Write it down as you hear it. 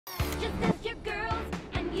Just ask your girls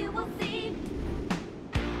and you will see.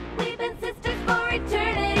 We've been sisters for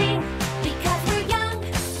eternity. Because we're young,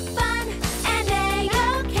 fun, and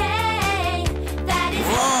A-okay. That is.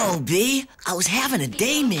 Whoa, B. I was having a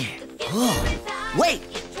daymare. Oh. Wait,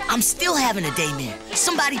 I'm still having a daymare.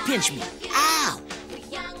 Somebody pinch me. Ow.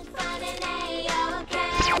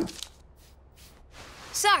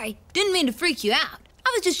 Sorry, didn't mean to freak you out.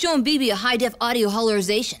 I was just showing BB a high-def audio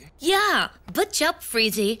hollerization. Yeah, butch up,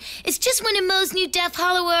 Freezy. It's just one of Mo's new def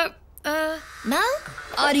hollower... Mo?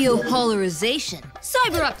 Audio hollerization.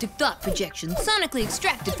 Cyber optic thought projection sonically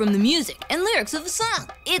extracted from the music and lyrics of a song.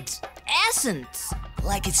 It's essence.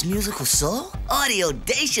 Like it's musical soul?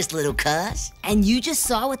 Audio-dacious, little cuz. And you just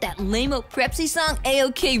saw what that lame-o Prepsy song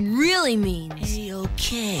A-OK really means.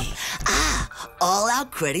 A-OK.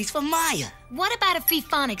 All-out credits for Maya. What about a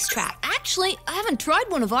Freefonix track? Actually, I haven't tried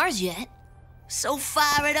one of ours yet. So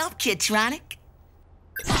fire it up, Kidtronic.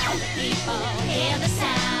 All the people hear the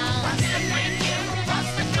sound. What's the thank you?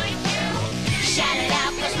 What's the thank you? Shout it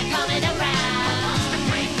out, cause we're coming around. What's the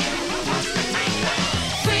thank you? What's the thank you?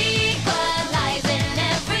 Frequalizing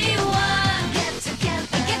everyone.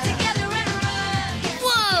 Get together and run.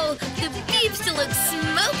 Whoa, the beef still looks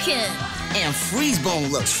smoking. And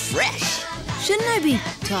Freezebone looks fresh. Shouldn't I be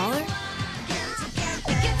taller?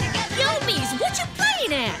 Yomies, what you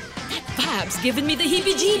playing at? That vibe's giving me the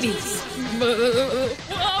heebie-jeebies.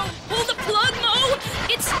 Whoa, pull the plug, Mo!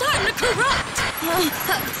 It's starting to corrupt!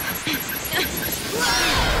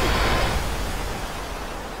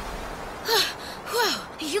 Whoa,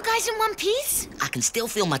 you guys in one piece? I can still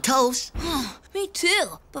feel my toes. Me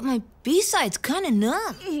too, but my B-side's kinda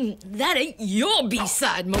numb. That ain't your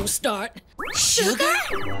B-side, Mo Start. Sugar?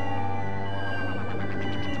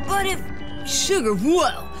 But if... Sugar,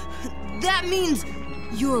 whoa! That means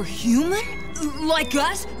you're human? Like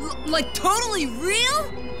us? Like totally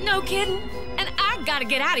real? No kidding. And I gotta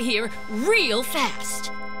get out of here real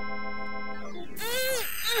fast.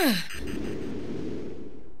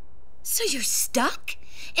 So you're stuck?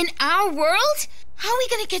 In our world? How are we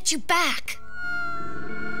gonna get you back?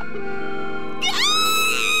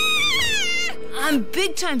 I'm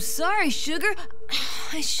big time sorry, Sugar.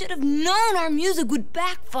 I should have known our music would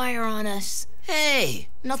backfire on us. Hey,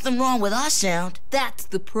 nothing wrong with our sound. That's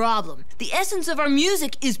the problem. The essence of our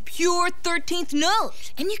music is pure 13th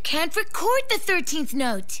note. And you can't record the 13th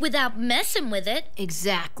note without messing with it.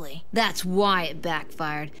 Exactly. That's why it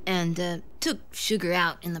backfired and took Sugar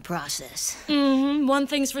out in the process. One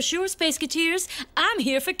thing's for sure, Spaceketeers. I'm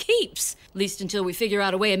here for keeps. At least until we figure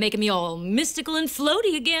out a way of making me all mystical and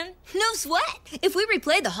floaty again. No sweat. If we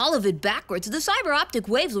replay the holovid backwards, the cyber optic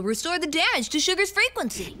waves will restore the damage to Sugar's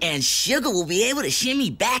frequency. And Sugar will be able to shimmy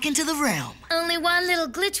back into the realm. Only one little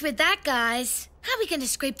glitch with that, guys. How are we gonna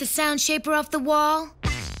scrape the sound shaper off the wall?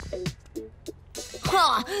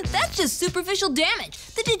 Huh, that's just superficial damage.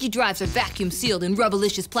 The digi-drives are vacuum sealed in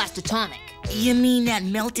rubberlicious plastitonic. You mean that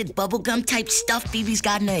melted bubblegum type stuff BB's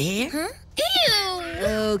got in her hair? Huh? Ew!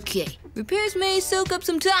 Okay, repairs may soak up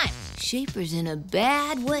some time. Shaper's in a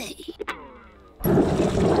bad way.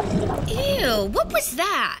 Ew, what was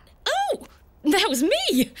that? Oh, that was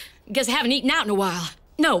me. Guess I haven't eaten out in a while.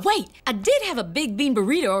 No, wait, I did have a big bean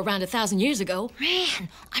burrito around 1,000 years ago. Man,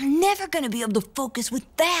 I'm never gonna be able to focus with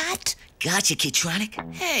that. Gotcha, Kidtronic.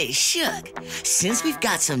 Hey, Shug, since we've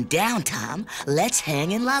got some downtime, let's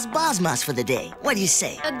hang in Los Bosmos for the day. What do you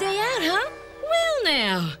say? A day out, huh? Well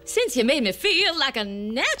now, since you made me feel like a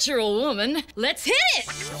natural woman, let's hit it!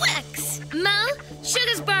 Wax! Mo,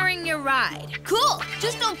 Sugar's borrowing your ride. Cool,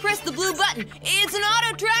 just don't press the blue button. It's an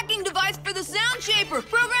auto-tracking device for the sound shaper,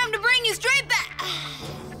 programmed to bring you straight back.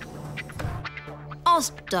 I'll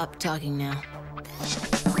stop talking now.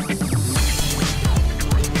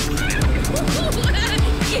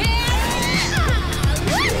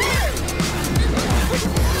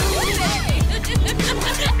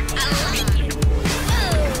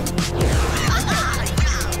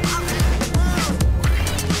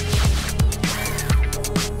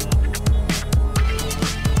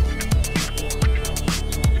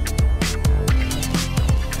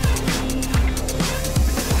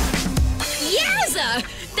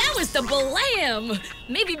 That was the blam!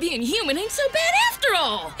 Maybe being human ain't so bad after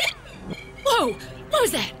all! Whoa! What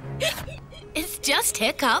was that? It's just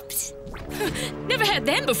hiccups. Never had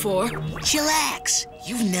them before. Chillax.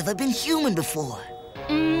 You've never been human before.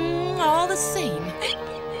 All the same.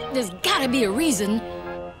 There's gotta be a reason.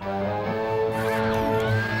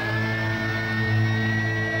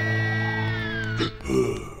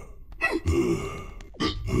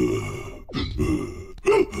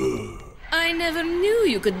 I never knew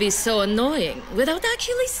you could be so annoying without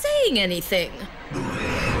actually saying anything.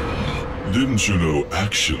 Didn't you know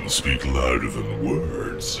actions speak louder than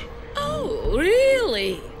words? Oh,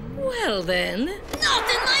 really? Well then. Not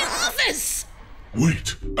in my office!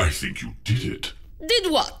 Wait, I think you did it. Did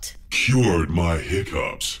what? Cured my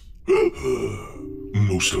hiccups.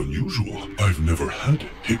 Most unusual. I've never had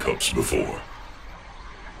hiccups before.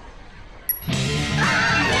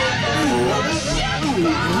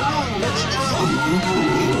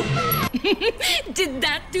 Did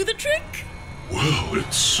that do the trick? Well,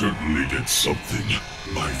 it certainly did something.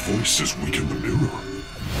 My voice is weak in the mirror.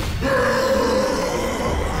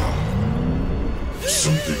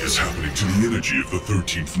 Something is happening to the energy of the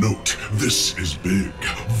 13th note. This is big.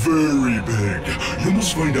 Very big. You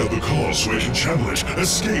must find out the cause so I can channel it,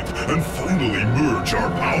 escape, and finally merge our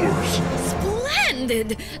powers.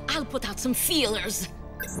 Splendid! I'll put out some feelers.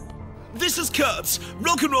 This is Kurtz,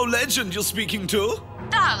 rock and roll legend you're speaking to.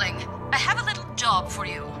 Darling, I have a little job for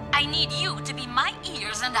you. I need you to be my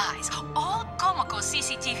ears and eyes. All Komoko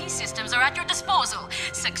CCTV systems are at your disposal.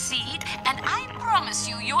 Succeed, and I promise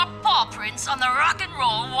you your paw prints on the Rock and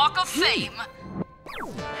Roll Walk of Fame.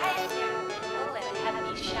 Hi, dear people, and have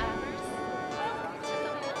any showers? Welcome to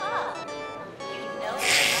the mall. You know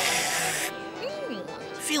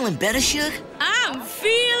Feeling better, Suge? I'm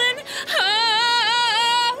feeling alright.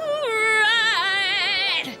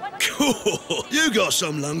 Cool. You got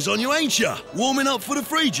some lungs on you, ain't ya? Warming up for the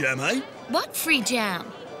free jam, eh? What free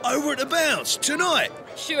jam? Over at the bounce tonight.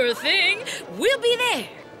 Sure thing. We'll be there.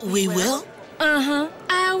 We will? Uh-huh.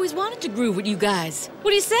 I always wanted to groove with you guys.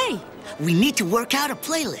 What do you say? We need to work out a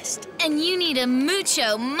playlist. And you need a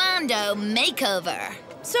mucho mondo makeover.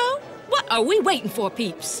 So, what are we waiting for,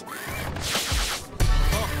 peeps?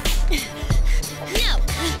 No!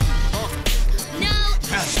 No!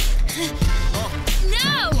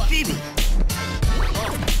 No! Phoebe,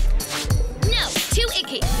 No! Too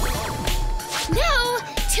icky! No!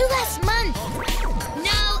 Too last month!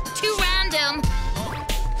 No! Too random!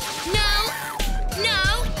 No! No!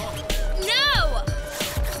 No!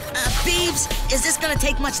 Phoebes, is this gonna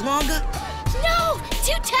take much longer? No!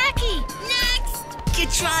 Too tacky! Next!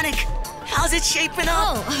 Kidtronic, how's it shaping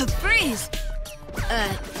up? Oh, Freeze.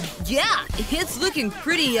 Yeah, it's looking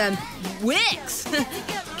pretty, wicks.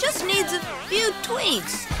 Just needs a few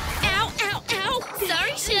tweaks. Ow, ow, ow!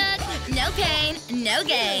 Sorry, Shug. No pain, no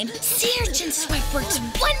gain. Sea urchin swipe works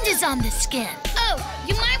wonders on the skin. Oh,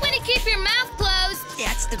 you might want to keep your mouth closed.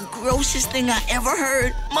 That's the grossest thing I ever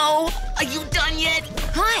heard. Mo, are you done yet?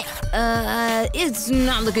 Hi. It's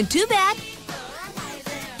not looking too bad.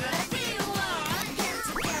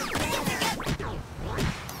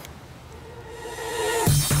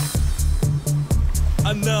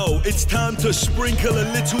 And now it's time to sprinkle a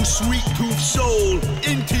little sweet tooth soul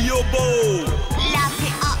into your bowl. Lap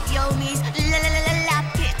it up, yomies.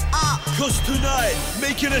 Lap it up. Cause tonight,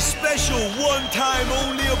 making a special one-time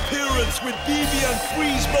only appearance with BB and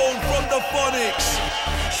Freezebone from the Phonics.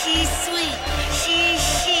 She's sweet. She's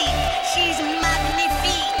chic. She's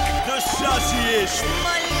magnifique. The sassiest.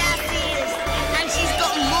 Molasses. And she's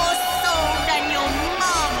got more soul than your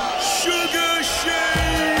mom. Sugar Shade.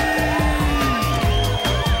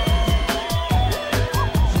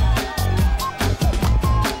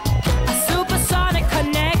 Supersonic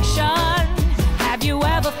connection. Have you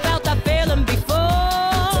ever felt that feeling before?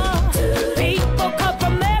 People come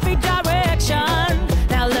from every direction.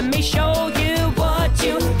 Now let me show you what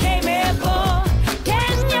you came here for.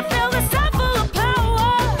 Can you feel the sound full of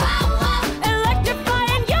power?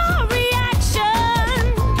 Electrifying your reaction.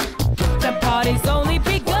 The party's only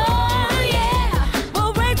begun.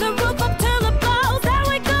 We'll raise the roof up till it blows. Then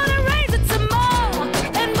we're gonna raise it some more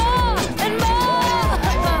and more and more.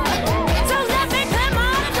 So let me clear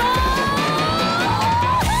my throat.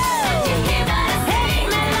 Hit me like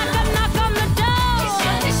a knock on the door.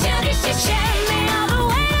 Shake me all the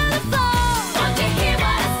way to the floor. Get me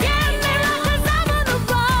right 'cause I'm on the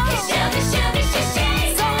road.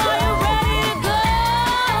 So are you ready to go?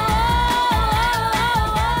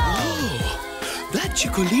 That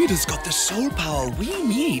Chicolita's got the soul power we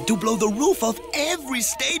need to blow the roof off every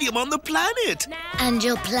stadium on the planet. And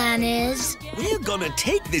your plan is? We're gonna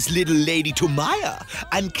take this little lady to Maya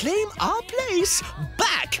and claim our place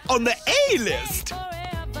back on the A-list.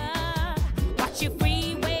 Watch you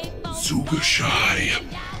freeway for Super shy,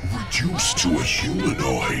 reduced to a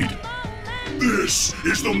humanoid. This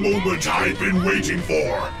is the moment I've been waiting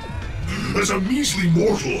for. As a measly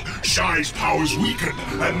mortal, Shy's powers weaken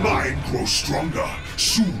and mine grow stronger.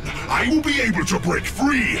 Soon, I will be able to break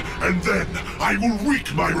free, and then I will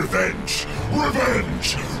wreak my revenge.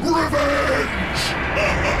 Revenge! Revenge!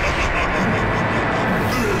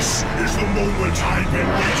 This is the moment I've been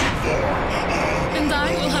waiting for. And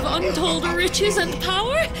I will have untold riches and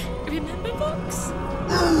power. Remember, Vox?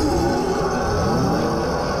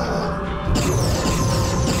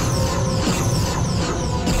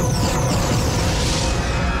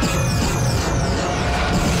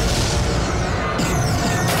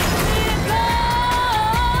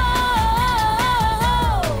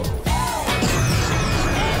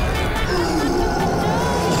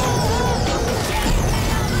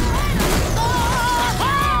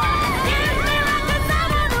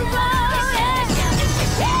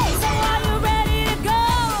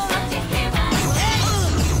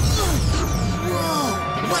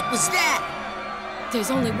 There's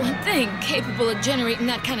only one thing capable of generating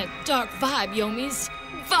that kind of dark vibe, Yomis.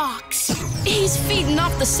 Vox. He's feeding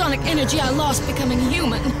off the sonic energy I lost becoming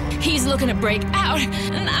human. He's looking to break out,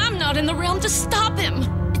 and I'm not in the realm to stop him.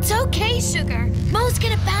 It's okay, Sugar. Mo's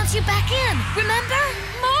gonna bounce you back in, remember?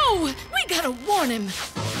 Mo! We gotta warn him.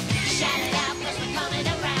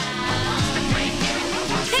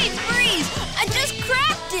 Hey, Freeze! I just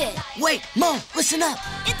cracked it! Wait, Mo, listen up.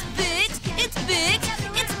 It's fixed! It's fixed!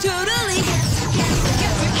 It's totally...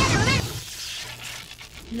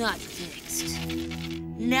 not fixed.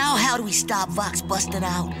 Now how do we stop Vox busting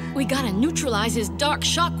out? We gotta neutralize his dark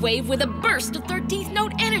shockwave with a burst of 13th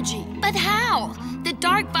note energy. But how? The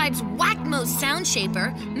Dark Vibe's whack Mo's sound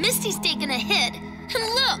shaper, Misty's taking a hit, and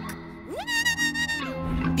look!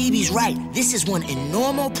 BB's right. This is one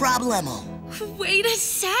enormo problemo. Wait a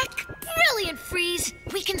sec. Brilliant, Freeze!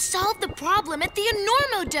 We can solve the problem at the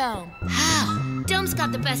Enormo Dome. How? Dome's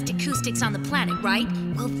got the best acoustics on the planet, right?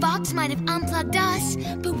 Well, Vox might have unplugged us,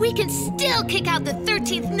 but we can still kick out the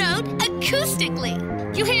 13th note acoustically.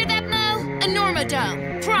 You hear that, Mo? Enormo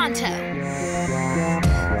Dome, pronto.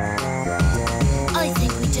 I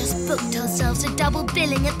think we just booked ourselves a double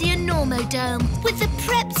billing at the Enormo Dome with the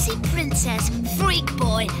Prepsy Princess, Freak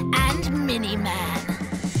Boy, and Mini-Man.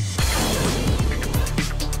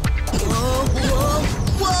 Whoa, whoa,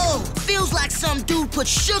 whoa! Feels like some dude put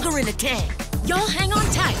sugar in the tank. Y'all hang on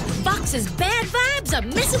tight. Vox's bad vibes are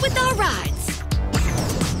messing with our rides.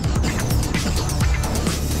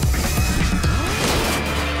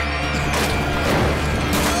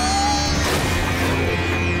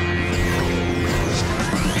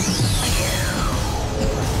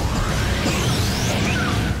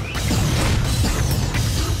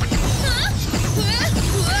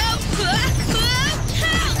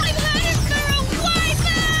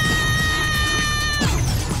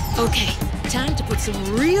 Okay, time to put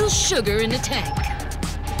some real sugar in the tank.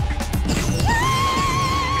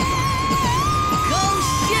 Go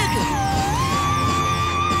sugar!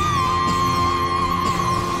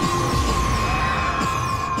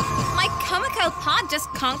 My Comico pod just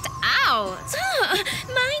conked out.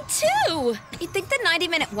 Mine too. You think the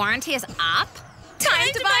 90-minute warranty is up?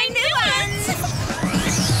 Time to buy new ones!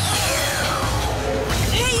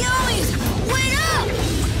 Hey, Yomies! Wait up!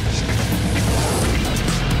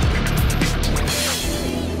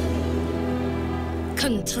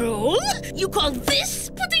 Control? You call this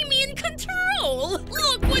putting me in control?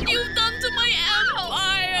 Look what you've done to my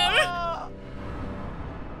empire!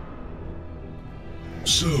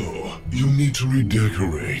 So, you need to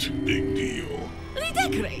redecorate, big deal.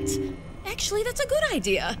 Redecorate? Actually, that's a good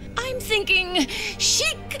idea. I'm thinking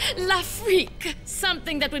chic la freak.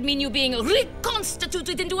 Something that would mean you being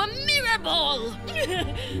reconstituted into a mirror ball.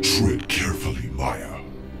 Tread carefully, Maya.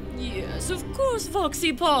 Yes, of course,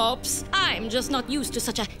 Foxy Pops. I'm just not used to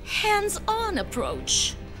such a hands-on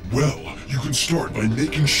approach. Well, you can start by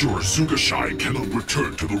making sure Sugashine cannot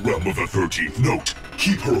return to the realm of the 13th note.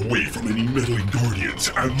 Keep her away from any meddling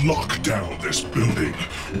guardians and lock down this building.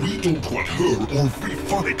 We don't want her or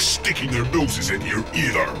Freefonix sticking their noses in here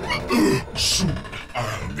either. Soon,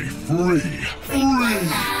 I'll be free. Free!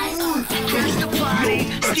 Here's the party.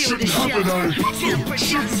 No, that shouldn't happen,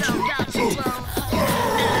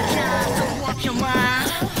 Walk your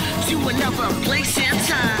mind to another place and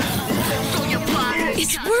time. So your body.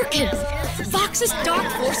 It's working! Vox's dark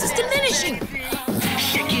force is diminishing!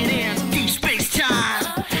 Shake it in, deep space time.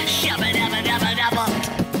 Shabba dabba dabba dabba.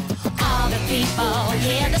 All the people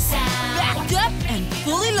hear the sound. Backed up and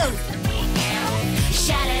fully loaded.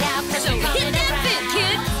 Shout it out, cause So we're hit coming that around. bit,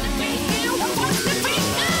 kid!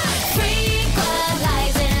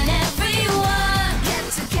 Frequentizing everyone. Get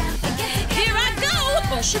together, get together. Here I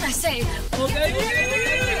go! Or should I say, okay?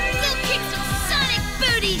 Go kick some sonic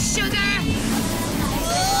booty, Sugar!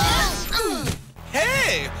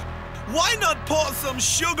 Hey! Why not pour some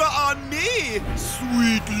sugar on me,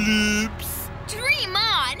 sweet lips? Dream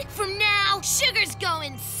on! From now, Sugar's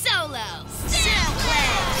going solo.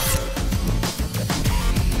 SoundCloud!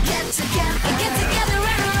 Get together,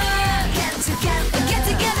 everyone. Get together, get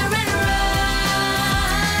together, everyone.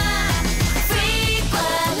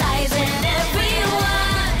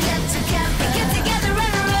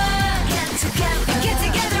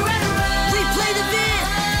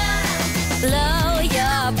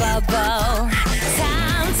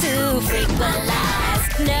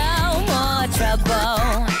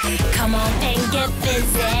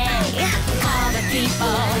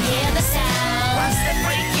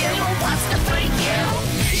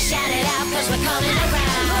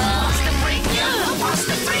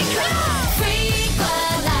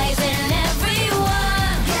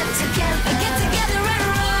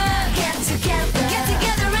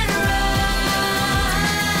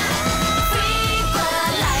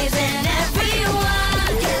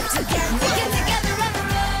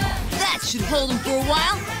 hold him for a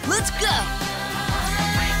while. Let's go.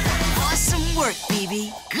 Awesome work,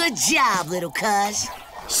 BB. Good job, little cuz.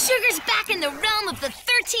 Sugar's back in the realm of the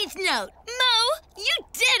 13th note. Mo, you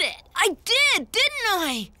did it! I did, didn't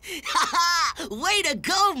I? Ha-ha! Way to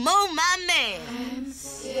go, Mo, my man. I'm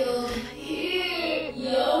still here,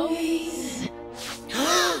 Yomies.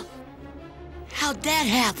 How'd that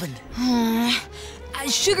happen?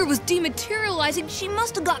 As Sugar was dematerializing, she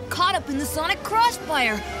must have got caught up in the sonic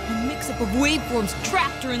crossfire. The mix-up of waveforms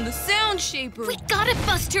trapped her in the sound shaper. We gotta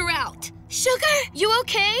bust her out. Sugar, you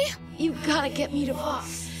okay? You gotta get me to Vox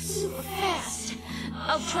super fast.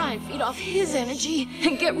 I'll try and feed off his energy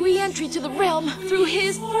and get re-entry to the realm through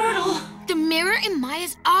his portal. The mirror in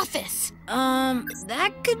Maya's office.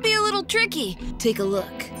 That could be a little tricky. Take a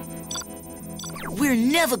look. We're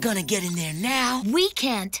never gonna get in there now. We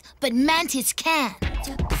can't, but Mantis can.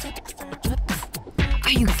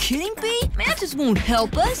 Are you kidding, B? Mantis won't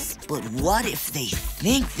help us. But what if they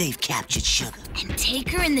think they've captured Sugar? And take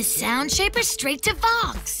her in the sound shaper straight to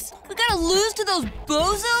Vox. We gotta lose to those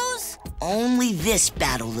bozos? Only this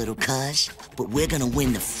battle, little cuz. But we're gonna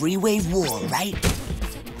win the freeway war, right?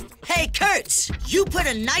 Hey, Kurtz, you put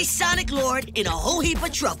a nice Sonic Lord in a whole heap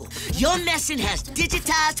of trouble. Your messin has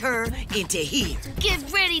digitized her into here. Get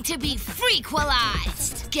ready to be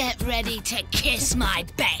frequalized. Get ready to kiss my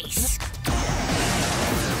bass.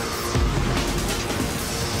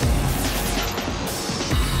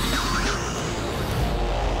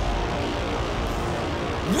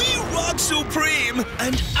 We rock supreme,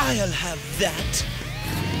 and I'll have that.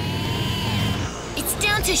 It's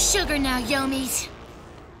down to Sugar now, Yomies.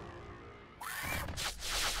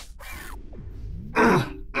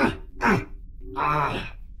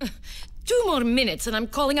 2 more minutes and I'm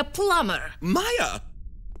calling a plumber. Maya,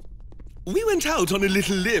 we went out on a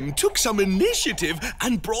little limb, took some initiative,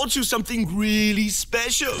 and brought you something really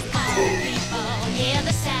special.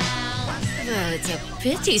 Well, it's a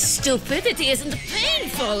pity stupidity isn't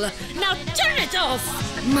painful. Now turn it off.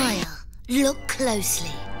 Maya, look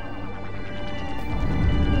closely.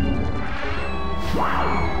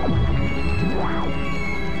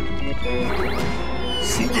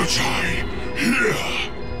 Sugachai, here!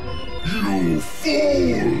 You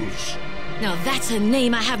fools! Now that's a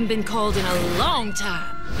name I haven't been called in a long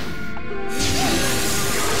time.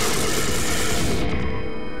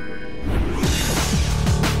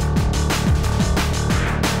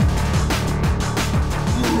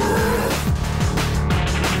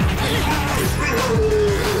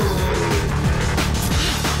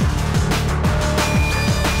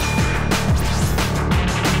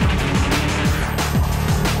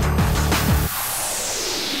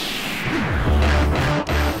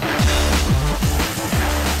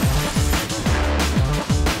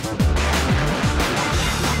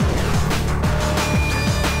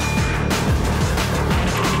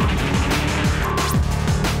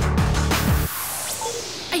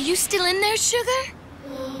 You still in there, Sugar?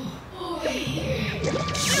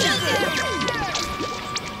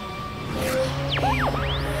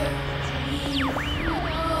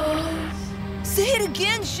 Say it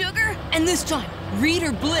again, Sugar. And this time, read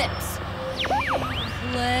her blips.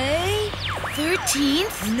 Play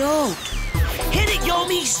 13th note. Hit it,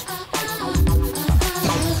 Yomies.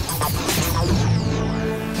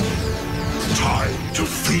 Time to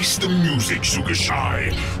face the music,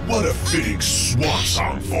 Sugashai. What a fitting swan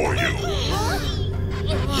song for you.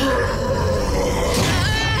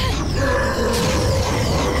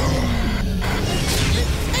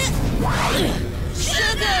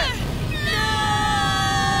 Sugar!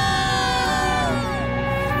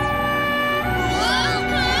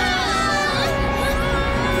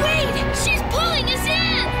 Wait! She's pulling us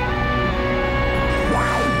in!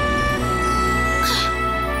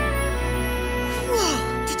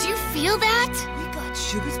 Whoa! Did you feel that? We got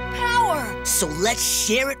Sugar's power. So let's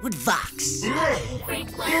share it with Vox.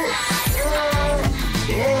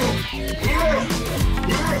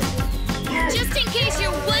 Just in case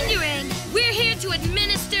you're wondering, we're here to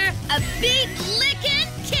administer a big lickin'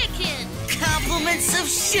 kickin'. Compliments of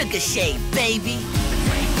Sugar Shade, baby.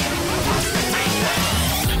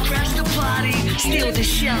 Crash the party, steal the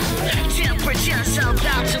show. Temperature's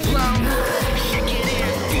about to blow. Check it in,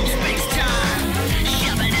 deep space time.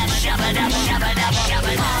 Shove it up, shove it up, shove it up, shove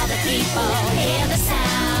it up. All the people hear the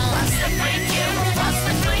sound. Wants to break you, wants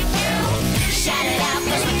to break you. Shout it out,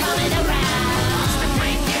 'cause we're coming around. Wants to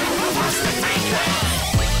break you, wants to break you.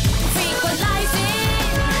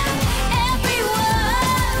 Frequalizing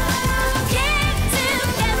everyone. Get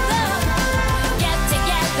together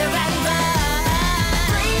and run.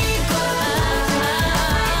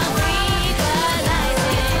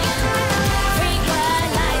 Frequalizing.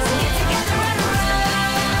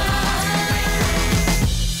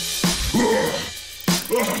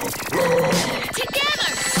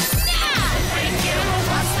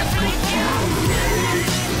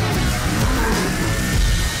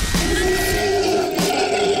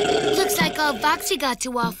 All Foxy got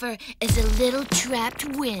to offer is a little trapped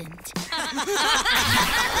wind.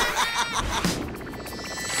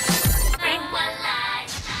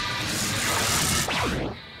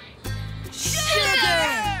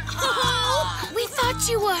 We thought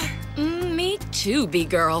you were. Me too,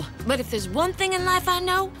 B-girl. But if there's one thing in life I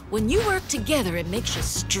know, when you work together, it makes you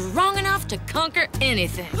strong enough to conquer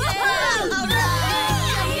anything.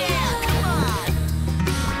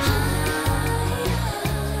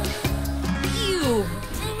 You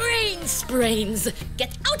brain sprains!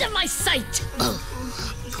 Get out of my sight!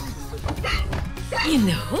 You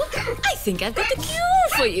know, I think I've got the cure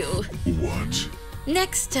for you. What?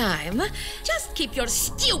 Next time, just keep your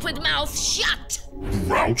stupid mouth shut.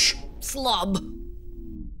 Grouch? Slob.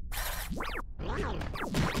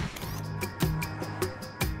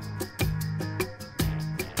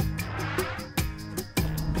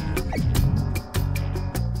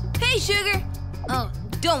 Hey, Sugar! Oh,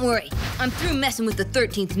 don't worry. I'm through messing with the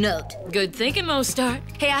 13th note. Good thinking, Mostart.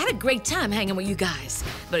 Hey, I had a great time hanging with you guys,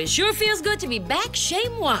 but it sure feels good to be back chez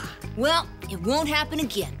moi. Well, it won't happen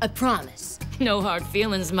again, I promise. No hard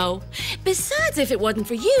feelings, Mo. Besides, if it wasn't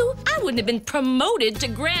for you, I wouldn't have been promoted to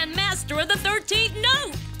Grand Master of the 13th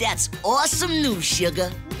Note. That's awesome news,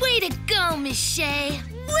 Sugar. Way to go, Miss Shay.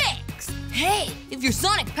 Rex! Hey, if your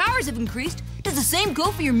sonic powers have increased, does the same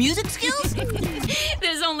go for your music skills?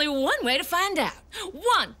 There's only one way to find out.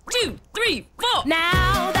 1, 2, 3, 4.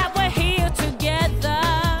 Now that